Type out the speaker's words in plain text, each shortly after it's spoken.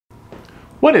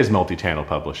What is multi-channel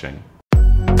publishing?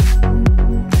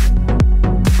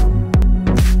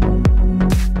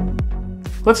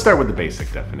 Let's start with the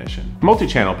basic definition.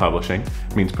 Multi-channel publishing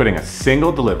means putting a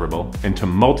single deliverable into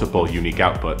multiple unique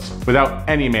outputs without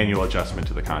any manual adjustment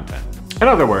to the content. In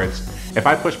other words, if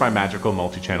I push my magical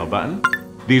multi-channel button,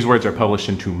 these words are published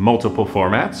into multiple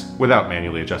formats without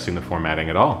manually adjusting the formatting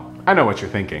at all. I know what you're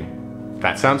thinking.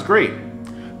 That sounds great,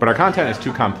 but our content is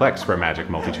too complex for a magic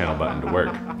multi-channel button to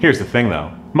work. Here's the thing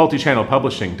though, multi-channel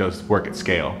publishing does work at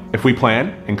scale if we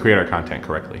plan and create our content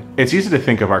correctly. It's easy to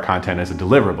think of our content as a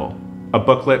deliverable, a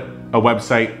booklet, a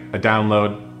website, a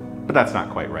download, but that's not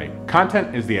quite right.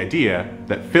 Content is the idea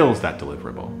that fills that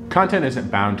deliverable. Content isn't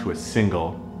bound to a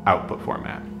single output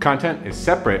format. Content is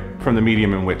separate from the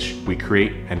medium in which we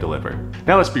create and deliver.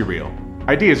 Now let's be real.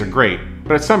 Ideas are great,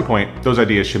 but at some point, those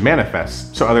ideas should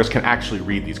manifest so others can actually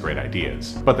read these great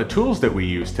ideas. But the tools that we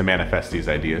use to manifest these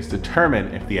ideas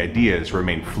determine if the ideas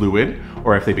remain fluid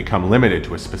or if they become limited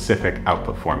to a specific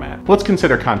output format. Let's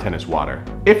consider content as water.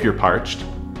 If you're parched,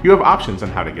 you have options on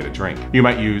how to get a drink. You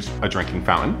might use a drinking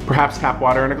fountain, perhaps tap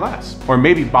water in a glass, or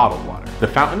maybe bottled water. The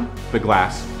fountain, the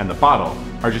glass, and the bottle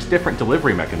are just different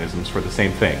delivery mechanisms for the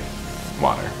same thing,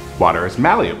 water. Water is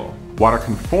malleable. Water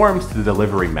conforms to the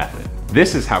delivery method.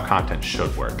 This is how content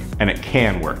should work, and it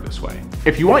can work this way.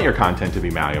 If you want your content to be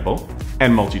malleable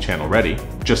and multi-channel ready,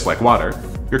 just like water,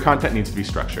 your content needs to be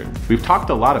structured. We've talked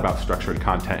a lot about structured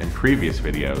content in previous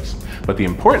videos, but the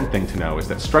important thing to know is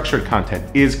that structured content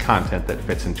is content that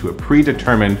fits into a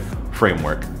predetermined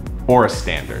framework or a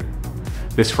standard.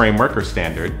 This framework or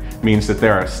standard means that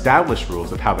there are established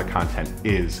rules of how the content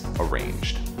is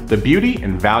arranged. The beauty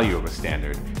and value of a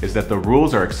standard is that the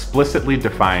rules are explicitly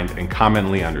defined and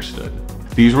commonly understood.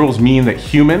 These rules mean that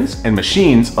humans and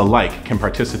machines alike can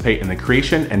participate in the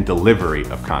creation and delivery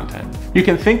of content. You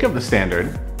can think of the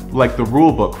standard like the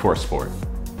rule book for a sport.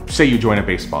 Say you join a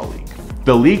baseball league.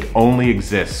 The league only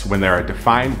exists when there are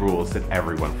defined rules that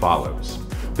everyone follows.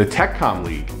 The TechCom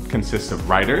League consists of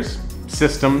writers,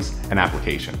 systems, and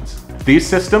applications. These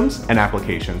systems and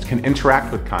applications can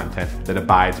interact with content that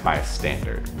abides by a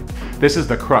standard. This is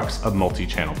the crux of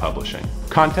multi-channel publishing.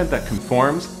 Content that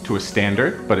conforms to a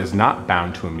standard but is not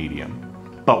bound to a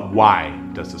medium. But why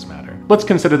does this matter? Let's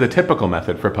consider the typical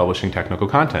method for publishing technical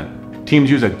content.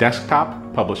 Teams use a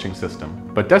desktop publishing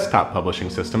system, but desktop publishing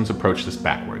systems approach this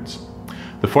backwards.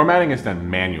 The formatting is done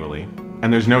manually,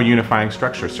 and there's no unifying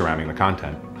structure surrounding the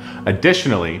content.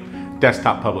 Additionally,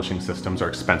 desktop publishing systems are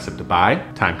expensive to buy,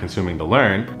 time-consuming to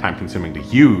learn, time-consuming to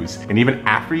use, and even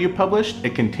after you publish,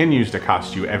 it continues to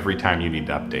cost you every time you need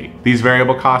to update. These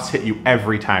variable costs hit you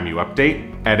every time you update,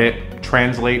 edit,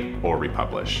 translate, or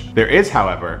republish. There is,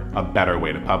 however, a better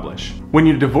way to publish. When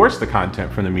you divorce the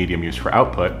content from the medium used for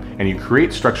output, and you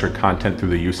create structured content through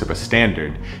the use of a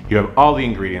standard, you have all the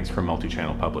ingredients for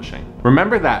multi-channel publishing.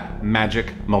 Remember that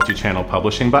magic multi-channel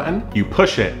publishing button? You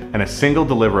push it, and a single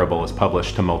deliverable is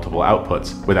published to multiple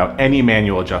outputs without any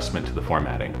manual adjustment to the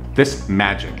formatting. This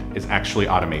magic is actually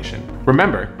automation.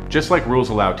 Remember, just like rules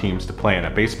allow teams to play in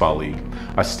a baseball league,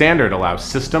 a standard allows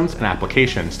systems and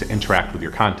applications to interact with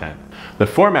your content. The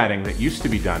formatting that used to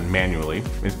be done manually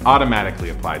is automatically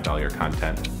applied to all your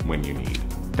content when you need.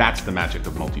 That's the magic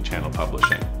of multi-channel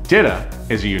publishing. DITA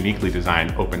is a uniquely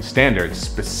designed open standard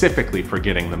specifically for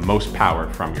getting the most power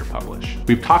from your publish.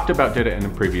 We've talked about DITA in a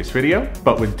previous video,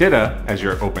 but with DITA as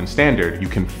your open standard, you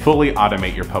can fully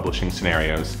automate your publishing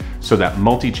scenarios so that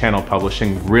multi-channel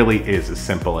publishing really is as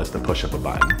simple as the push of a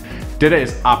button. DITA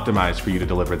is optimized for you to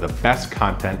deliver the best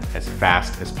content as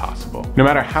fast as possible. No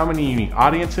matter how many unique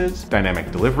audiences,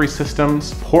 dynamic delivery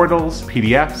systems, portals,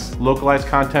 PDFs, localized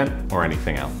content, or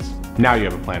anything else. Now you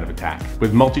have a plan of attack.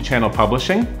 With multi-channel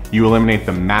publishing, you eliminate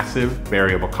the massive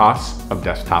variable costs of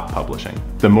desktop publishing.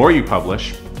 The more you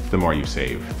publish, the more you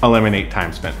save. Eliminate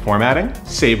time spent formatting,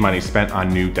 save money spent on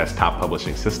new desktop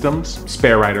publishing systems,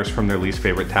 spare writers from their least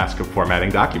favorite task of formatting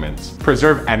documents,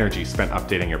 preserve energy spent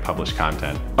updating your published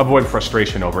content, avoid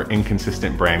frustration over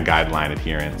inconsistent brand guideline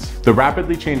adherence. The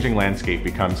rapidly changing landscape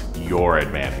becomes your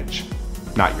advantage,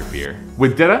 not your fear.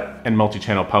 With DITA and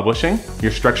multi-channel publishing,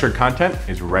 your structured content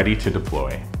is ready to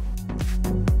deploy.